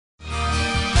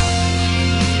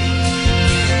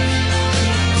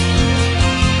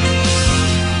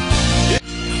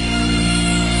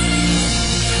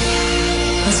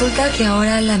Resulta que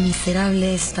ahora la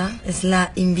miserable esta es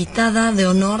la invitada de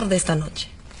honor de esta noche.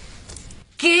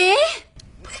 ¿Qué?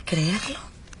 ¿Puedes creerlo?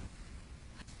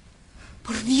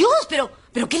 Por Dios,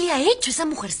 pero ¿qué le ha hecho esa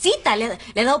mujercita? ¿Le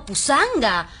ha dado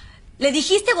pusanga? ¿Le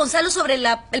dijiste a Gonzalo sobre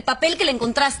el papel que le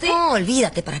encontraste? No,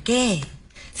 olvídate, ¿para qué?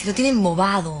 Si lo tiene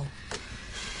embobado.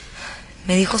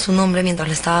 Me dijo su nombre mientras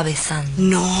le estaba besando.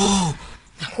 No.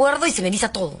 Me acuerdo y se me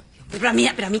eriza todo. Pero a mí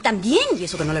también, y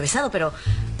eso que no lo he besado, pero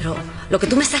lo que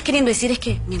tú me estás queriendo decir es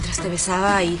que mientras te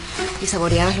besaba y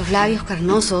saboreabas los labios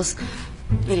carnosos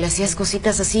y le hacías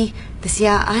cositas así,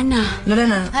 decía Ana.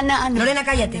 Lorena. Ana. Lorena,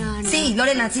 cállate. Ana. Sí,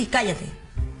 Lorena, sí, cállate.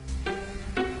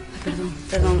 Ay,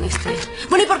 perdón.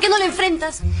 Bueno, ¿y por qué no lo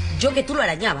enfrentas? Yo que tú lo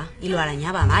arañaba, y lo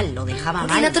arañaba mal, lo dejaba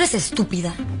Lorena, mal. tú eres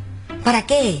estúpida. ¿Para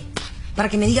qué? ¿Para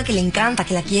que me diga que le encanta,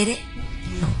 que la quiere?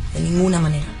 No, de ninguna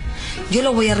manera. Yo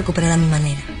lo voy a recuperar a mi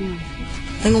manera.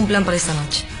 Tengo un plan para esta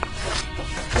noche.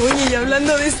 Oye, y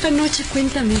hablando de esta noche,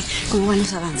 cuéntame, ¿cómo van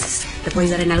los avances? ¿Te puedo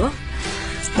ayudar en algo?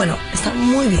 Bueno, está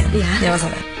muy bien. Ya vas a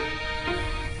ver.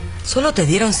 ¿Solo te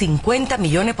dieron 50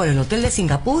 millones por el hotel de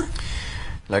Singapur?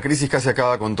 La crisis casi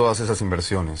acaba con todas esas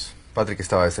inversiones. Patrick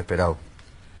estaba desesperado.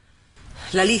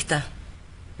 La lista.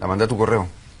 La mandé a tu correo.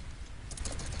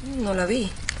 No la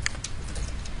vi.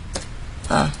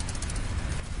 Ah.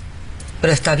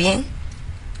 Pero está bien.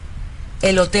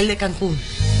 El hotel de Cancún.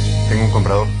 Tengo un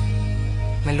comprador.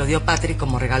 Me lo dio Patrick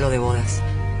como regalo de bodas.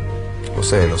 Lo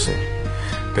sé.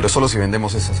 Pero solo si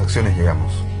vendemos esas acciones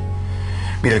llegamos.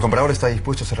 Mira, el comprador está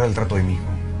dispuesto a cerrar el trato hoy mismo.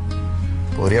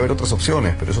 Podría haber otras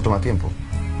opciones, pero eso toma tiempo.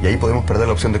 Y ahí podemos perder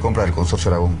la opción de compra del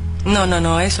consorcio Aragón.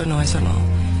 No, eso no.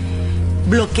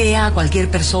 Bloquea a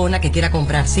cualquier persona que quiera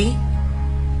comprar, ¿sí?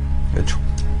 De hecho.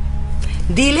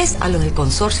 Diles a los del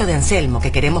consorcio de Anselmo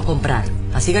que queremos comprar.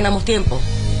 Así ganamos tiempo.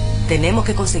 Tenemos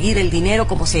que conseguir el dinero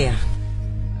como sea.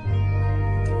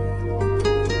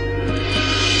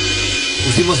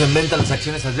 Pusimos en venta las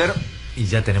acciones ayer y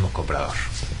ya tenemos comprador.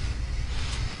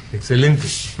 Excelente.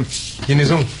 ¿Quiénes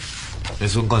son?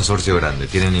 Es un consorcio grande.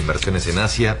 Tienen inversiones en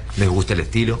Asia. Les gusta el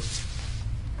estilo.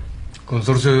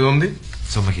 ¿Consorcio de dónde?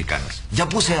 Son mexicanos. Ya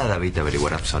puse a David a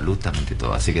averiguar absolutamente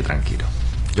todo, así que tranquilo.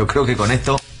 Yo creo que con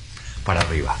esto, para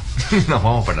arriba. Nos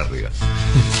vamos para arriba.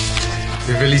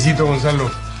 Te felicito, Gonzalo.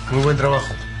 Muy buen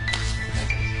trabajo.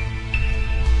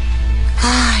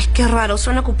 Ay, qué raro,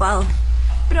 suena ocupado.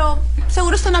 Pero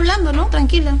seguro están hablando, ¿no?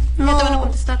 Tranquila, no te van a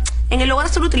contestar. En el hogar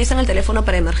solo utilizan el teléfono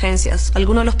para emergencias.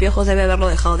 Alguno de los piojos debe haberlo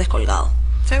dejado descolgado.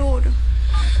 Seguro.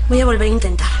 Voy a volver a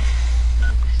intentar.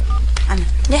 Ana,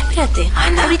 ya espérate.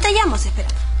 Ana. Ahorita llamo, espera.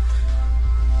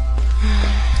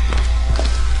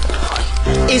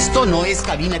 Esto no es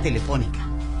cabina telefónica.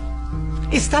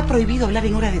 Está prohibido hablar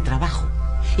en horas de trabajo.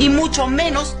 Y mucho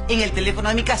menos en el teléfono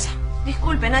de mi casa.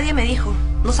 Disculpe, nadie me dijo.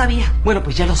 No sabía. Bueno,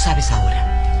 pues ya lo sabes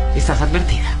ahora. Estás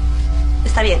advertida.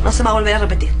 Está bien, no se va a volver a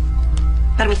repetir.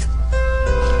 Permiso.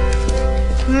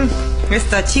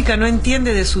 Esta chica no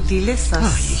entiende de sutilezas.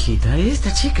 Ay, hijita,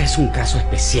 esta chica es un caso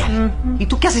especial. ¿Y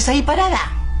tú qué haces ahí parada?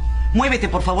 Muévete,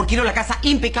 por favor. Quiero la casa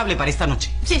impecable para esta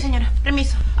noche. Sí, señora.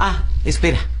 Permiso. Ah,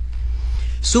 espera.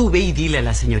 Sube y dile a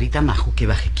la señorita Majo que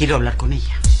baje. Quiero hablar con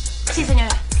ella. Sí,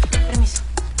 señora. Permiso.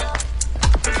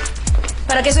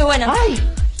 ¿Para qué soy buena?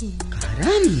 ¡Ay!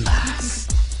 ¡Carambas!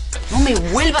 No me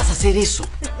vuelvas a hacer eso.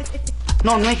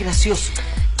 No es gracioso.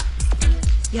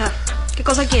 Ya. ¿Qué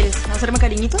cosa quieres? ¿Hacerme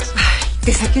cariñitos? Ay,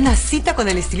 te saqué una cita con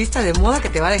el estilista de moda que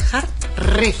te va a dejar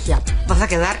regia. Vas a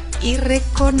quedar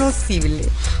irreconocible.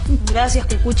 Gracias,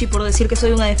 Cucuchi, por decir que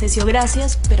soy un adefesio.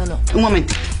 Gracias, pero no. Un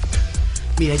momentito.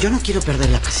 Mira, yo no quiero perder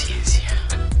la paciencia.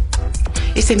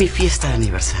 Esta es mi fiesta de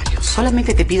aniversario.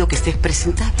 Solamente te pido que estés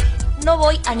presentable. No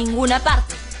voy a ninguna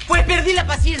parte. Pues perdí la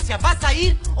paciencia. ¿Vas a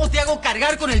ir o te hago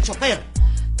cargar con el chofer?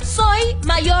 Soy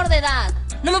mayor de edad.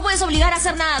 No me puedes obligar a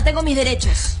hacer nada. Tengo mis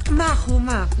derechos. Majo,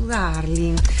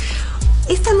 darling.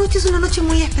 Esta noche es una noche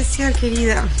muy especial,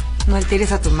 querida. No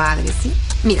alteres a tu madre, ¿sí?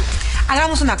 Mira,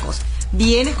 hagamos una cosa.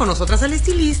 Vienes con nosotras al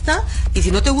estilista y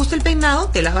si no te gusta el peinado,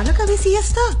 te lavas la cabeza y ya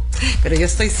está. Pero yo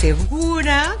estoy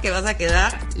segura que vas a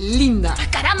quedar linda. ¡Ah,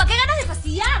 caramba! ¡Qué ganas de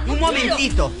fastidiar! Un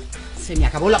momentito. Se me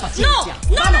acabó la paciencia.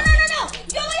 No. Yo voy a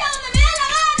donde me da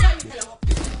la gana.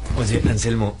 Oye,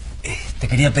 Anselmo, te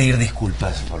quería pedir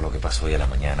disculpas por lo que pasó hoy a la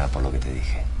mañana, por lo que te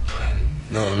dije.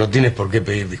 No tienes por qué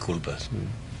pedir disculpas.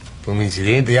 Fue un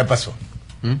incidente, ya pasó.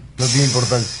 No tiene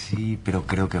importancia. Sí, pero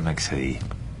creo que me excedí.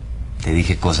 Te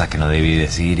dije cosas que no debí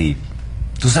decir y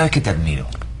tú sabes que te admiro,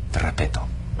 te respeto.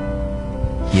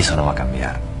 Y eso no va a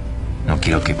cambiar. No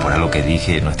quiero que por algo que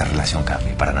dije nuestra relación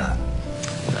cambie, para nada.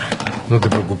 No te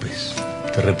preocupes,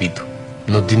 te repito.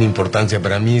 No tiene importancia,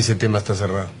 para mí ese tema está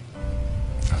cerrado.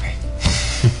 Ok.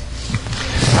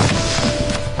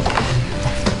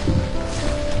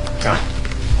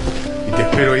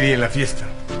 espero hoy día en la fiesta.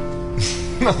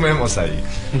 Nos vemos ahí.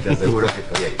 Te aseguro que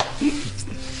estoy ahí.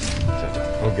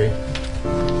 Ok.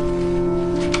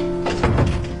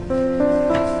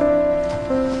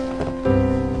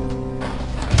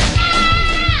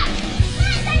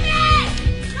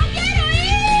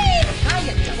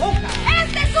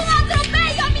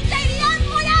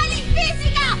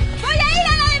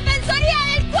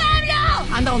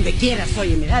 Anda donde quieras,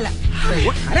 oye, me da la...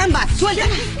 ¡Caramba,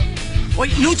 suéltame!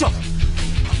 Oye, Lucho.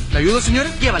 ¿Le ayudo, señora?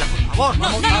 Llévala, por favor.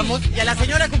 Vamos, vamos. Y a la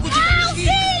señora con cuchillo.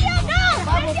 ¡Auxilio! ¡No!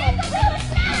 Vamos, vamos.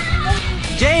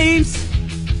 James.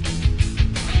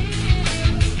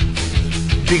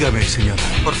 Dígame, señora.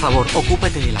 Por favor,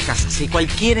 ocúpate de la casa. Si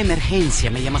cualquier emergencia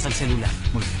me llamas al celular.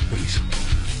 Muy bien, permiso.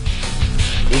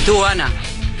 Y tú, Ana,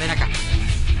 ven acá.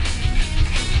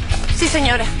 Sí,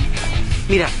 señora.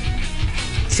 Mira,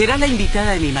 serás la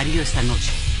invitada de mi marido esta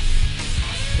noche.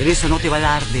 Pero eso no te va a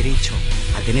dar derecho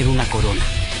a tener una corona.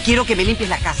 Quiero que me limpies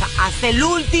la casa hasta el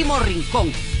último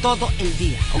rincón, todo el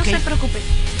día, ¿ok? No se preocupe,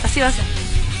 así va a ser.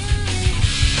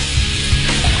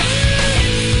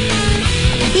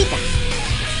 Pita.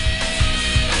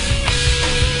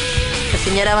 La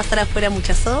señora va a estar afuera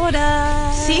muchas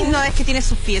horas. Sí, no es que tiene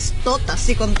su fiestota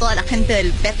así con toda la gente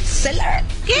del bestseller.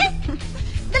 ¿Qué?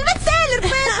 ¡Del bestseller,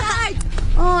 pues!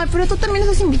 Ay, pero tú también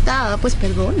estás invitada, pues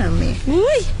perdóname.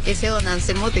 Uy, Ese don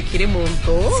Anselmo te quiere un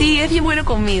montón. sí, es bien bueno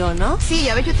conmigo, ¿no? Sí,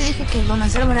 ya ves, yo te dije que el don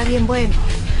Anselmo era bien bueno.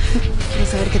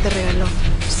 Quiero saber qué te regaló.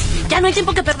 Ya no hay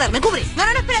tiempo que perder, ¿me cubres? No,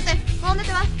 espérate. ¿A dónde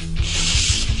te vas?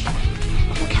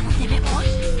 ¿Cómo que a dónde me voy?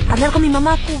 Hablar con mi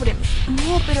mamá, cúbreme.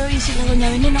 No, pero ¿y si la doña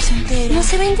Veneno se entera? No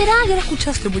se va a enterar, ya la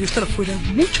escuchaste, voy a estar afuera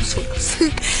muchas horas.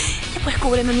 Ya puedes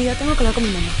cúbreme, amiga, tengo que hablar con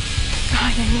mi mamá.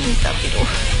 Ay, Anita, pero...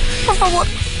 Por favor.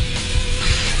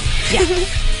 Ya,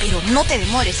 pero no te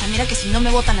demores, mira que si no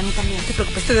me votan a mí también. No te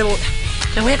preocupes, te debo una.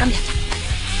 Me voy a cambiar ya.